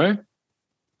 Camaro.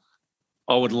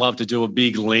 I would love to do a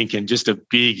big Lincoln, just a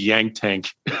big yank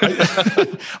tank.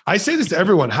 I say this to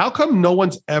everyone. How come no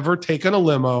one's ever taken a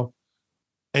limo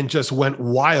and just went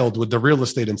wild with the real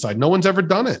estate inside? No one's ever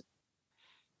done it.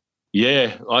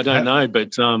 Yeah, I don't know.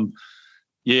 But,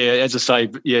 yeah, as I say,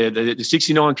 yeah, the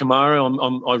 69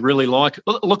 Camaro I really like.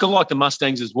 Look, I like the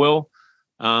Mustangs as well.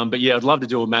 But, yeah, I'd love to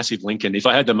do a massive Lincoln if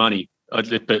I had the money.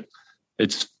 But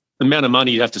it's the amount of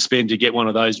money you have to spend to get one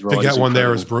of those. To get one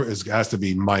there has to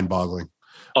be mind-boggling.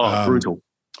 Oh, brutal.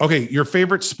 Okay, your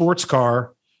favorite sports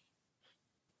car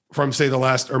from, say,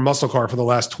 muscle car for the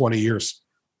last 20 years?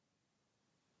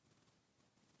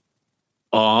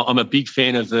 Oh, I'm a big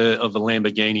fan of the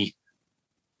Lamborghini.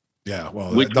 Yeah,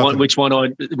 well, which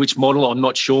model I'm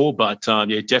not sure, but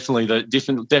yeah, definitely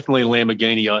definitely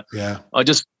Lamborghini. I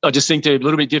just think they're a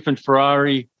little bit different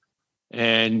Ferrari,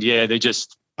 and yeah, they're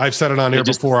just. I've said it on here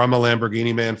before. I'm a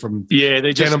Lamborghini man from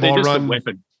they're just Run a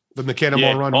weapon. From the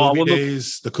Cannonball Run movie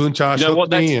days, the Countach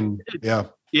hooked me, and yeah,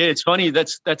 it's funny.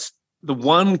 That's the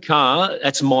one car.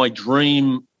 That's my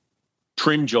dream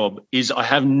trim job. Is I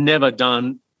have never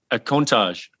done a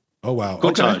Countach. Oh wow,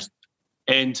 Countach, okay.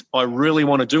 And I really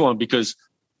want to do one because,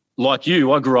 like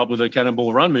you, I grew up with the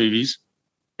Cannonball Run movies,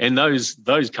 and those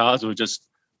cars were just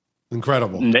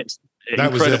incredible. That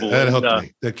incredible. Was it. That hooked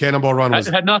me. The Cannonball Run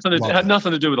had nothing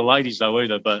to do with the ladies though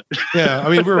either. But yeah, I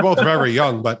mean we were both very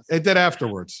young, but it did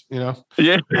afterwards, Yeah.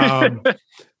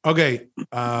 Okay.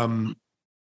 In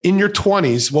your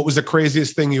 20s, what was the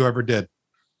craziest thing you ever did?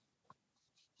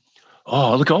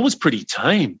 Oh, look, I was pretty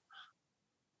tame.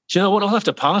 Do you know what? I'll have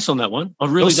to pass on that one. I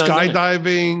really don't know.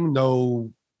 Skydiving,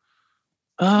 no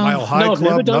Mile High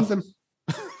Club, nothing.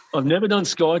 I've never done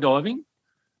skydiving.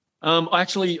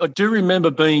 I do remember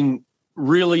being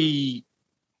really,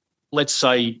 let's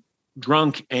say,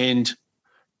 drunk, and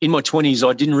in my 20s,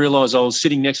 I didn't realise I was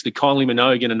sitting next to Kylie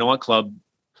Minogue in a nightclub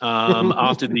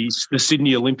after the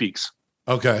Sydney Olympics.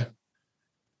 Okay,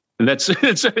 and I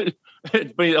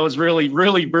was really,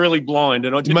 really, really blind,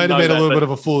 and I didn't. You might have made a little bit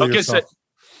of a fool of yourself.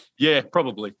 Yeah,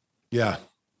 probably. Yeah.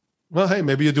 Well, hey,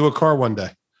 maybe you'll do a car one day.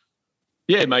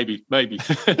 Yeah, maybe.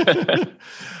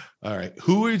 All right.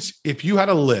 If you had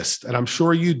a list, and I'm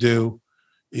sure you do,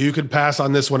 you can pass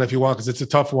on this one if you want, because it's a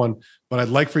tough one, but I'd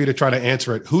like for you to try to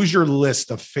answer it. Who's your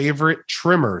list of favorite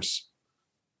trimmers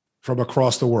from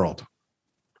across the world?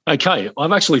 Okay.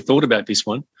 I've actually thought about this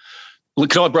one. Look,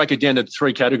 can I break it down into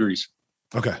 3 categories?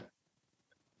 Okay.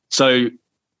 So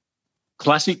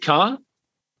classic car,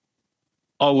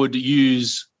 I would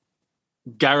use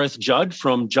Gareth Judd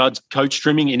from Judd's Coach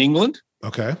Trimming in England.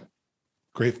 Okay.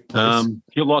 Great place.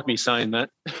 He'll like me saying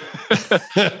that.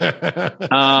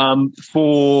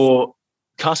 For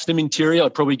custom interior,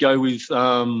 I'd probably go with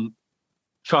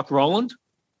Chuck Rowland.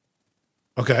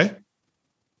 Okay.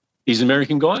 He's an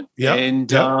American guy. Yeah. And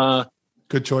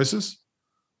good choices.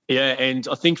 Yeah, and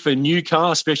I think for new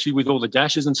car, especially with all the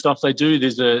dashes and stuff they do,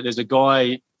 there's a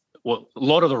guy, well, a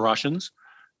lot of the Russians,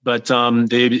 but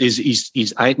there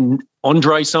is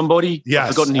Andre somebody. Yes,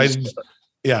 I've forgotten his.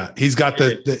 He's got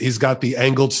the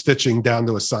angled stitching down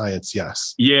to a science.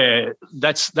 Yes. Yeah,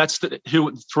 that's the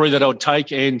three that I would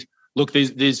take. And look,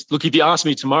 there's look, if you ask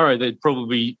me tomorrow, there'd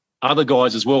probably be other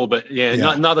guys as well. But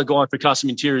another guy for custom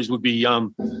interiors would be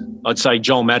I'd say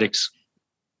Joel Maddox.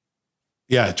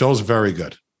 Yeah, Joel's very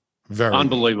good. Very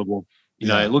unbelievable. You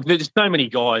know, look, there's so many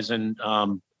guys, and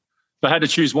if I had to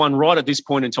choose one right at this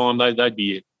point in time, they'd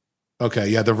be it. Okay,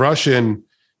 yeah, the Russian,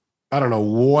 I don't know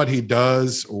what he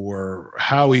does or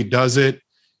how he does it.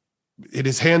 It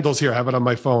is handles here. I have it on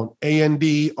my phone.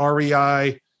 Andrei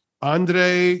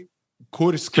Andrei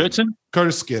Kurskin. I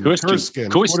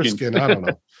don't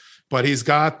know, but he's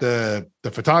got the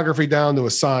photography down to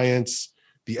a science.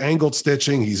 The angled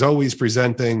stitching. He's always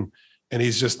presenting, and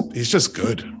he's just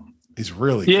good. He's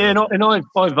really good. And I've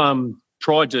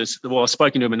tried to. Well, I've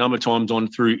spoken to him a number of times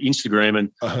through Instagram, and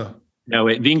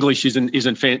the English isn't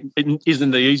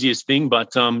the easiest thing,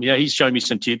 but he's shown me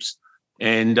some tips,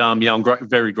 and I'm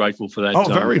very grateful for that. Oh,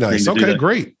 very nice. Okay,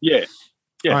 great. Yeah.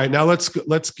 All right, now let's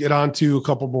get on to a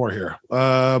couple more here.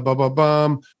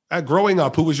 Growing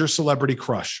up, who was your celebrity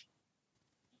crush?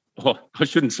 Oh, I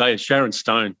shouldn't say it. Sharon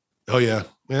Stone. Oh yeah.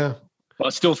 I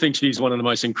still think she's one of the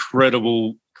most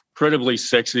incredibly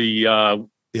sexy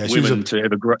women to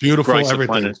ever beautiful grace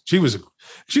everything.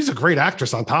 She's a great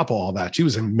actress on top of all that. She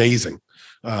was amazing.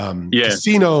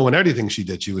 Casino and everything she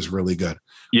did, she was really good.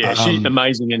 Yeah, she's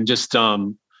amazing, and just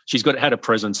she's had a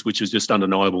presence which is just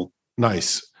undeniable.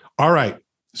 Nice. All right.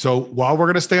 So while we're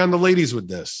going to stay on the ladies with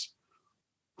this,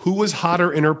 who was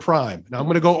hotter in her prime? Now I'm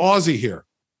going to go Aussie here.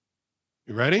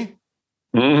 You ready?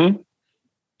 Mm-hmm.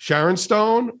 Sharon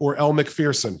Stone or Elle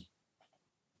Macpherson?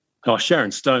 Oh,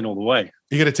 Sharon Stone all the way.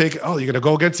 You're going to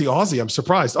go against the Aussie. I'm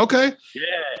surprised. Okay. Yeah.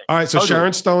 All right. So totally.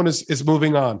 Sharon Stone is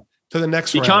moving on to the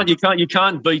next round. You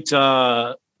can't beat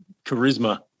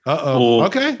charisma. Uh-oh.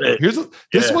 Okay.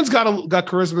 This one's got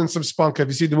charisma and some spunk. Have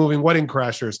you seen the movie Wedding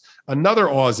Crashers? Another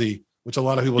Aussie, which a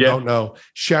lot of people don't know.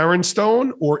 Sharon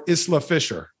Stone or Isla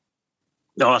Fisher?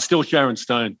 No, still Sharon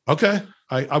Stone. Okay.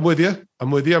 I'm with you.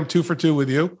 I'm 2 for 2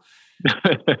 with you.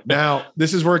 Now,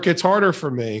 this is where it gets harder for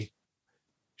me.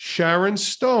 Sharon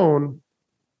Stone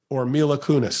or Mila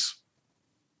Kunis?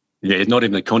 Yeah, it's not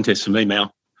even a contest for me,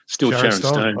 Mal. Still Sharon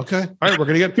Stone. Okay. All right, we're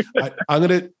going to get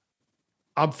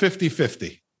I'm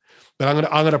 50-50. But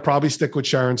I'm going to probably stick with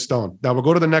Sharon Stone. Now we'll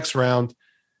go to the next round.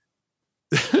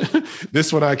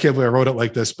 This one, I can't believe I wrote it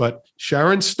like this, but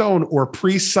Sharon Stone or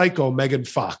pre-psycho Megan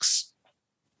Fox?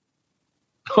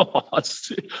 I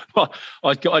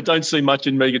don't see much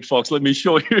in Megan Fox. Let me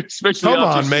assure you, especially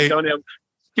after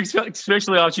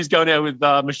she's going out with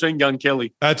Machine Gun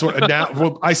Kelly. That's what.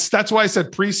 That's why I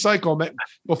said pre-psycho.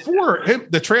 Before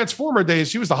the Transformer days,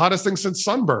 she was the hottest thing since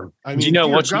Sunburn. I mean, you know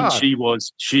what? She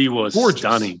was gorgeous.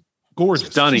 Stunning.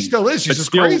 She still is. She's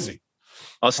just crazy.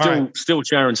 Still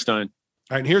Sharon Stone.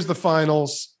 All right, and here's the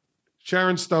finals.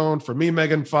 Sharon Stone for me,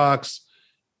 Megan Fox.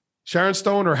 Sharon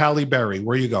Stone or Halle Berry?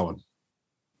 Where are you going?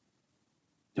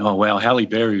 Oh wow, Halle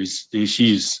Berry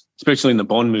she's especially in the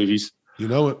Bond movies. You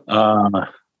know it.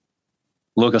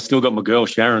 Look, I still got my girl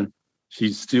Sharon.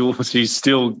 She's still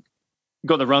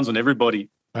got the runs on everybody.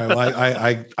 All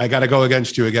right, I got to go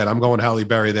against you again. I'm going Halle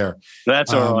Berry there.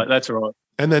 That's all right. That's all right.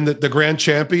 And then the grand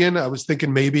champion, I was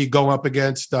thinking maybe go up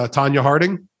against Tanya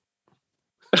Harding.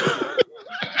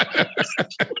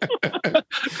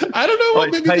 I don't know.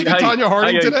 Maybe Tanya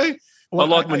Harding today. Well, I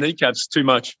like my kneecaps too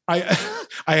much. I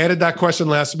added that question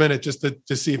last minute just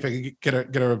to see if I could get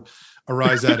a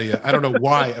rise out of you. I don't know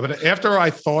why, but after I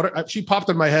thought it, she popped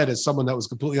in my head as someone that was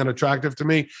completely unattractive to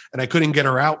me, and I couldn't get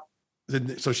her out.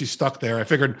 So she's stuck there. I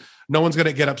figured no one's going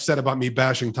to get upset about me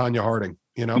bashing Tanya Harding.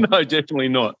 You know? No, definitely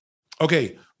not.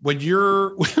 Okay,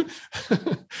 who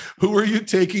are you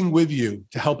taking with you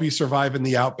to help you survive in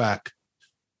the outback?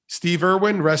 Steve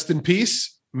Irwin, rest in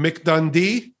peace. Mick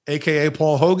Dundee, aka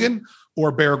Paul Hogan,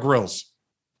 or Bear Grylls?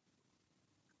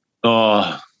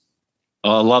 Oh,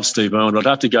 I love Steve Irwin. I'd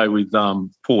have to go with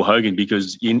Paul Hogan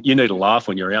because you need a laugh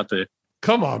when you're out there.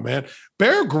 Come on, man.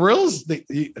 Bear Grylls, the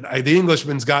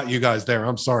Englishman's got you guys there.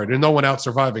 I'm sorry. There's no one out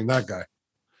surviving that guy.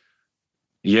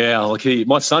 Yeah, like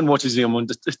my son watches him on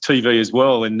TV as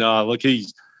well, and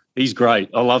he's great.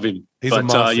 I love him. He's a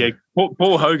monster.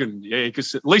 Paul Hogan,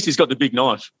 because at least he's got the big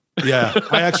knife. Yeah,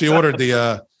 I actually ordered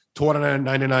the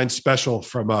 $29.99 special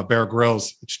from Bear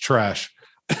Grylls. It's trash.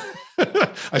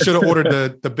 I should have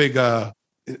ordered the big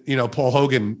Paul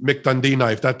Hogan, Mick Dundee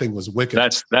knife. That thing was wicked.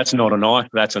 That's not a knife.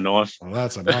 That's a knife. Oh,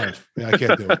 that's a knife. Yeah, I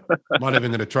can't do it. I'm not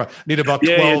even going to try. Need about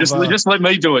 12. Yeah, just let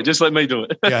me do it. Just let me do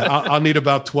it. Yeah, I'll need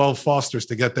about 12 Fosters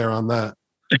to get there on that.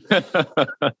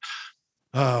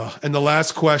 And the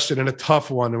last question, and a tough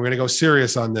one, and we're going to go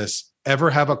serious on this. Ever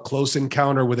have a close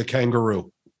encounter with a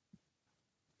kangaroo?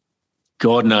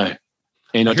 God, no.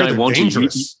 And I don't want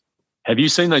dangerous. to. Have you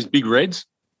seen those big reds?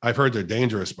 I've heard they're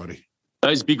dangerous, buddy.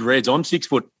 Those big reds. I'm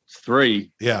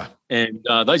 6'3". Yeah. And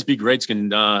those big reds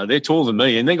they're taller than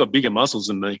me, and they got bigger muscles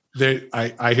than me.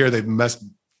 I hear they've messed.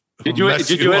 Did you ever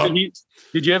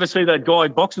see that guy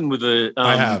boxing with a?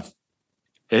 I have.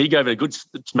 Yeah, he gave it a good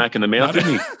smack in the mouth,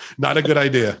 didn't he? Not a good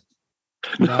idea.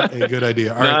 Not a good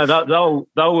idea. All right.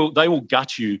 They will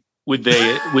gut you with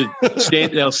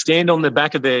they'll stand on the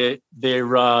back of their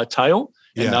tail,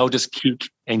 and they'll just kick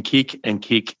and kick and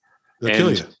kick. They'll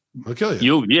kill you. They'll kill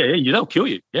you. They'll kill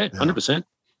you. Yeah, 100%.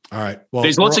 All right. Well,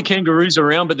 there's lots of kangaroos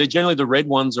around, but they're generally the red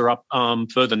ones are up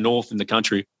further north in the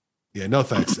country. Yeah, no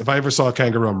thanks. If I ever saw a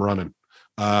kangaroo, I'm running.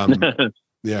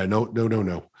 Yeah,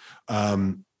 no.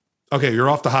 Okay, you're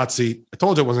off the hot seat. I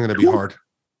told you it wasn't going to be hard.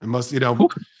 It must,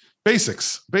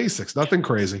 basics, nothing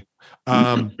crazy.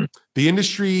 The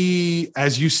industry,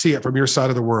 as you see it from your side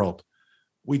of the world,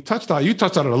 you touched on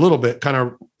it a little bit,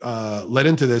 kind of led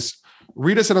into this.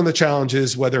 Read us in on the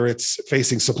challenges, whether it's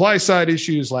facing supply side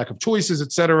issues, lack of choices,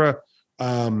 et cetera.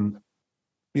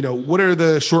 What are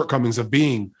the shortcomings of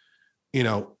being,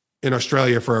 in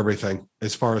Australia for everything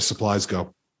as far as supplies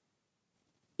go?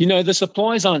 The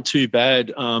supplies aren't too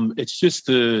bad. It's just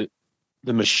the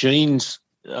machines,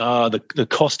 the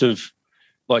cost of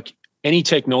like any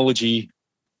technology.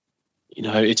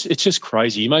 It's just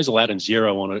crazy. You may as well add a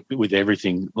zero on it with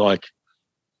everything. Like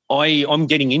I'm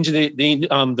getting into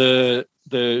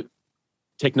the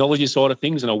technology side of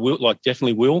things, and I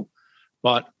definitely will,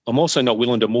 but I'm also not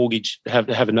willing to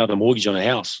have another mortgage on a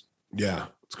house. Yeah,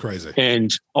 it's crazy.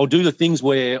 And I'll do the things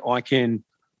where I can.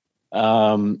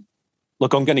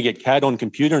 Look, I'm going to get CAD on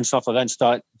computer and stuff like that and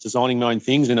start designing my own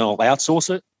things, and I'll outsource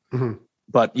it. Mm-hmm.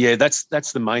 But yeah, that's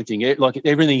the main thing.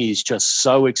 Everything is just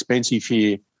so expensive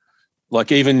here.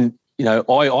 Like even,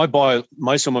 I buy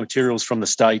most of my materials from the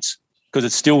States because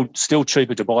it's still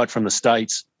cheaper to buy it from the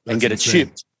States and get it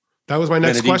shipped. That was my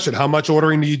next question. How much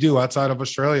ordering do you do outside of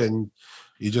Australia? And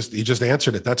you just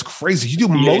answered it. That's crazy. You do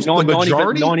the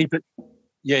majority? 90%,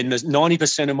 and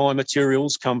 90% of my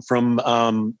materials come from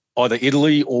either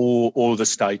Italy or the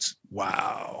States.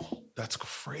 Wow, that's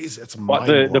crazy. It's but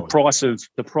the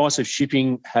price of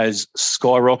shipping has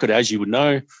skyrocketed, as you would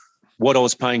know. What I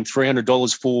was paying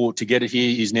 $300 for to get it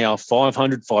here is now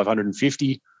 $500,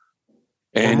 $550,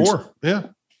 and or more.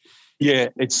 Yeah,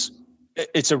 it's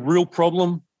a real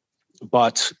problem.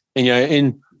 But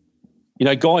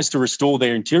guys to restore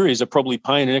their interiors are probably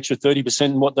paying an extra 30%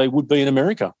 than what they would be in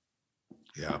America.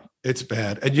 Yeah, it's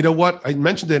bad. And you know what? I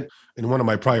mentioned it in one of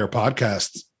my prior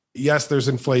podcasts. Yes, there's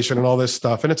inflation and all this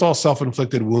stuff, and it's all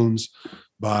self-inflicted wounds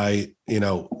by,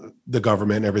 the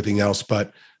government and everything else.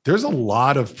 But there's a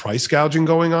lot of price gouging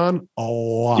going on, a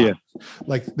lot. Yeah.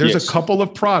 Like there's a couple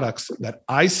of products that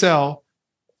I sell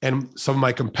and some of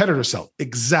my competitors sell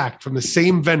exact from the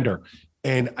same vendor.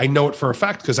 And I know it for a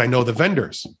fact because I know the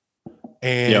vendors.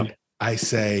 And I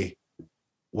say,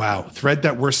 wow, thread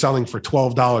that we're selling for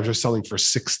 $12 are selling for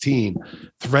 $16.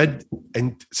 Thread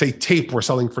and say tape we're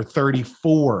selling for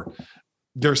 $34.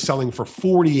 They're selling for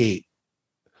 $48.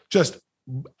 Just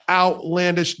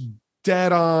outlandish,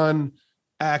 dead on,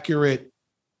 accurate.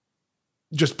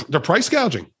 Just they're price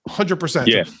gouging 100%.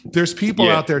 Yeah. There's people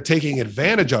out there taking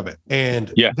advantage of it.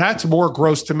 And that's more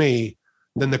gross to me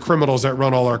than the criminals that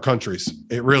run all our countries.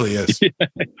 It really is.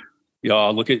 Yeah,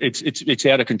 look, it's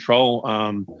out of control.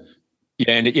 And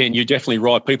you're definitely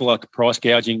right. People are price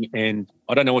gouging, and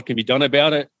I don't know what can be done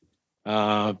about it.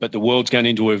 But the world's going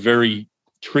into a very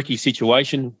tricky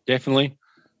situation, definitely.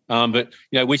 But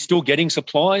we're still getting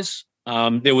supplies.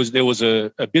 There was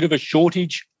a bit of a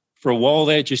shortage for a while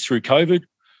there, just through COVID.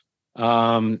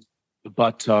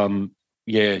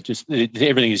 Just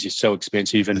everything is just so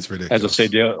expensive. And as I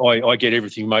said, I get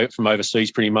everything from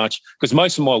overseas pretty much because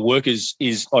most of my work is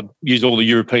I use all the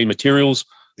European materials.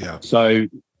 Yeah. So.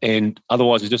 And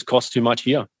otherwise, it just costs too much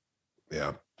here.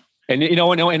 Yeah. And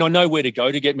I know where to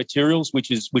go to get materials, which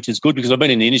is good because I've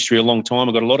been in the industry a long time.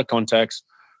 I've got a lot of contacts.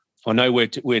 I know where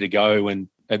to go, and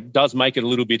it does make it a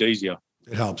little bit easier.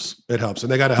 It helps,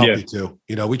 and they got to help you too.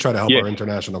 We try to help our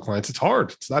international clients. It's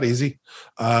hard. It's not easy.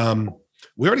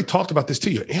 We already talked about this too.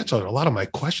 You answered a lot of my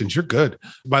questions. You're good.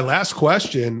 My last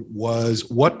question was,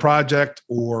 what project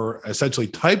or essentially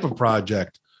type of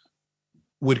project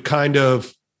would kind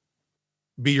of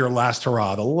be your last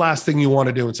hurrah, the last thing you want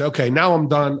to do and say, okay, now I'm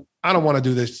done. I don't want to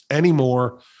do this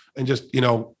anymore. And just,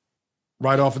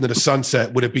 ride off into the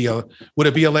sunset. Would it be a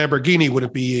Lamborghini? Would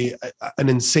it be an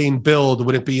insane build?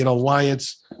 Would it be an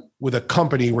alliance with a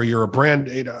company where you're a brand,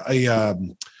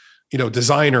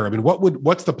 designer? I mean,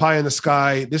 what's the pie in the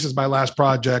sky? This is my last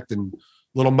project, and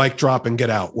little mic drop and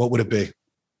get out. What would it be?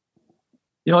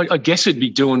 I guess it'd be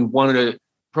doing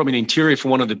probably an interior for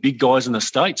one of the big guys in the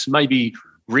States, maybe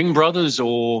Ring Brothers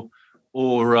or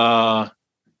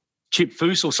Chip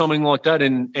Foose or something like that.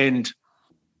 And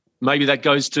maybe that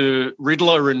goes to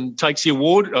Riddler and takes the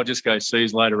award. I'll just go, see you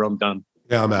later. I'm done.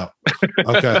 Yeah, I'm out.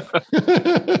 Okay.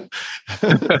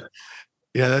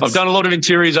 Yeah, I've done a lot of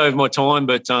interiors over my time,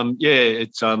 but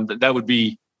it's that'd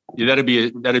be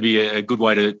a good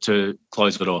way to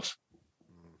close it off.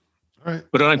 All right,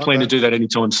 but I don't plan to do that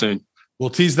anytime soon.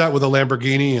 We'll tease that with a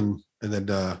Lamborghini and then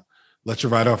let you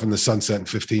ride off in the sunset in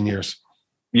 15 years.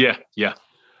 Yeah.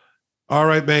 All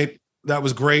right, mate. That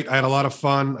was great. I had a lot of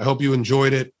fun. I hope you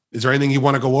enjoyed it. Is there anything you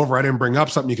want to go over? I didn't bring up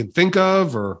something you can think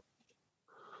of, or?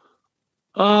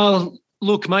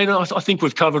 Look, mate, I think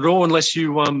we've covered it all. Unless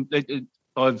you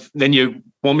then you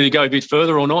want me to go a bit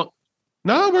further or not?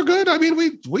 No, we're good. I mean,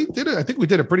 we did it. I think we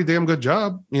did a pretty damn good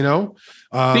job. You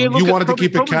wanted to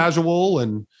keep it casual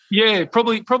and. Yeah,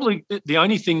 probably the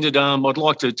only thing that I'd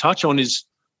like to touch on is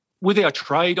with our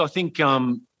trade. I think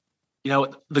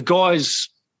the guys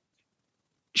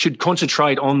should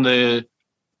concentrate on the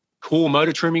core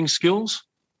motor trimming skills.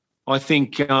 I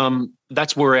think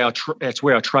that's where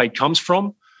our trade comes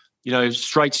from.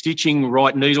 Straight stitching,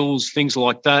 right needles, things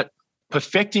like that.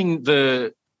 Perfecting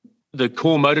the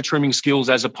core motor trimming skills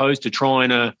as opposed to trying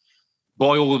to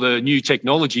buy all the new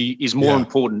technology is more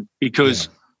important, because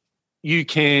you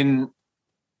can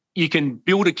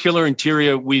build a killer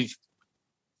interior with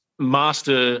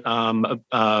master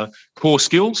core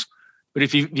skills, but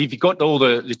if you've got all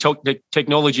the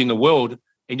technology in the world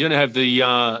and you don't have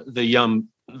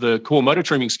the core motor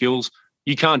trimming skills,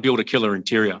 you can't build a killer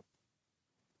interior.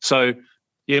 So,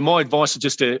 my advice is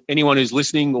just to anyone who's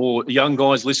listening or young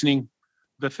guys listening,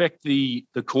 perfect the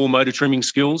core motor trimming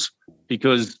skills,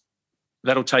 because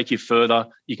that'll take you further.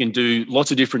 You can do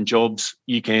lots of different jobs.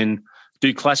 You can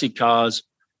do classic cars.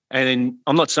 And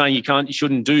I'm not saying you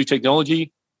shouldn't do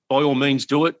technology. By all means,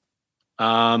 do it.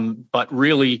 But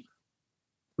really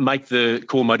make the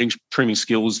core motor trimming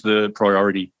skills the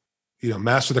priority.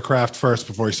 Master the craft first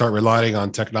before you start relying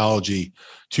on technology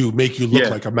to make you look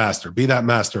like a master. Be that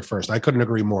master first. I couldn't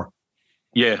agree more.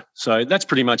 Yeah. So that's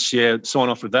pretty much, sign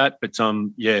off with that. But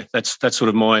that's sort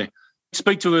of my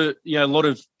speak to a lot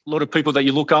of people that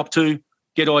you look up to,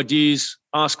 get ideas,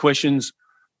 ask questions.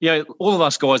 All of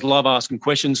us guys love asking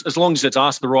questions as long as it's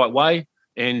asked the right way,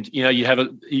 and you have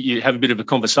a bit of a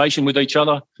conversation with each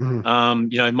other.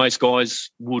 Mm-hmm. Most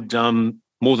guys would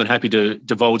more than happy to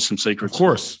divulge some secrets. Of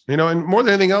course, and more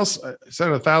than anything else, I said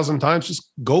it 1,000 times,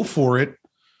 just go for it,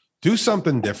 do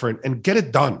something different, and get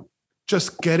it done.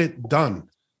 Just get it done.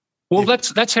 Well,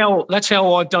 that's how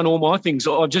I've done all my things.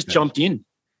 I've just jumped in,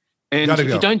 and if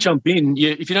you don't jump in,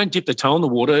 if you don't dip the toe in the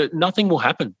water, nothing will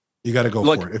happen. You got to go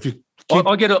for it. If you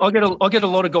I get a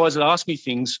lot of guys that ask me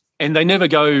things, and they never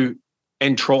go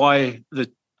and try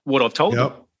what I've told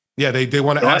them. Yeah, they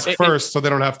want to ask first, so they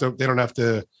don't have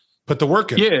to put the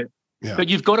work in. Yeah. But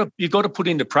you've got to put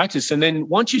into practice, and then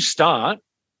once you start,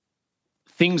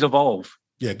 things evolve.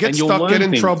 Yeah, get stuck, get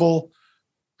in trouble,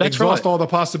 That's exhaust all the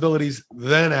possibilities,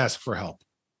 then ask for help.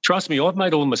 Trust me, I've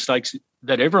made all the mistakes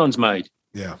that everyone's made.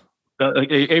 Yeah,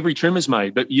 every trimmer's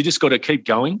made, but you just got to keep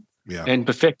going. Yeah, and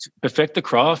perfect the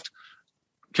craft.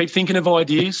 Keep thinking of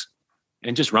ideas,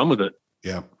 and just run with it.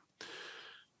 Yeah.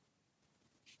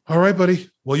 All right, buddy.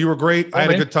 Well, you were great. I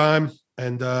had a good time,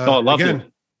 and I loved it.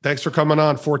 Thanks for coming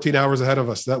on. 14 hours ahead of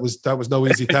us. That was no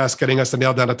easy task getting us to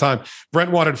nail down a time.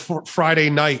 Brent wanted Friday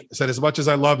night. I said, as much as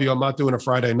I love you, I'm not doing a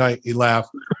Friday night. He laughed.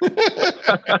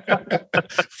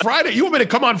 Friday? You want me to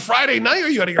come on Friday night? Are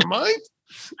you out of your mind?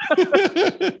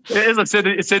 As I said,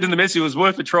 it said in the message, it was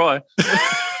worth a try.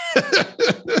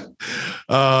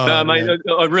 No, mate,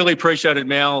 I really appreciate it,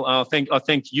 Mal. I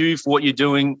thank you for what you're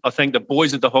doing. I thank the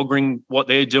boys at the Hog Ring, what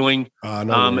they're doing.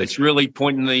 It's really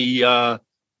pointing the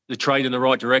trade in the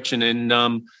right direction. And,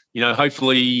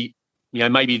 hopefully,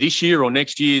 maybe this year or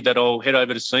next year that I'll head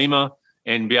over to SEMA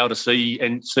and be able to see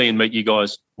and meet you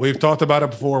guys. We've talked about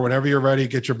it before. Whenever you're ready,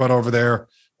 get your butt over there.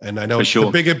 And I know it's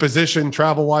a big imposition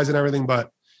travel-wise and everything,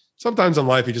 but sometimes in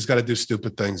life, you just got to do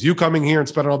stupid things. You coming here and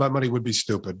spending all that money would be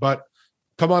stupid, but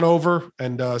come on over,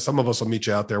 and some of us will meet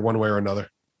you out there one way or another.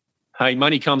 Hey,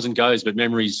 money comes and goes, but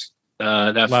memories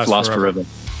that last forever.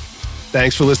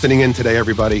 Thanks for listening in today,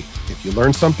 everybody. If you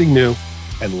learned something new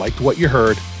and liked what you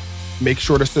heard, make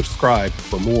sure to subscribe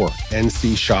for more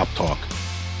NC Shop Talk.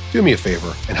 Do me a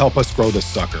favor and help us grow this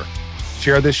sucker.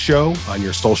 Share this show on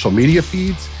your social media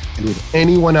feeds and with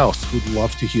anyone else who'd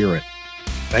love to hear it.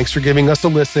 Thanks for giving us a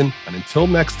listen. And until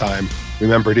next time,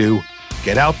 remember to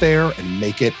get out there and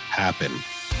make it happen.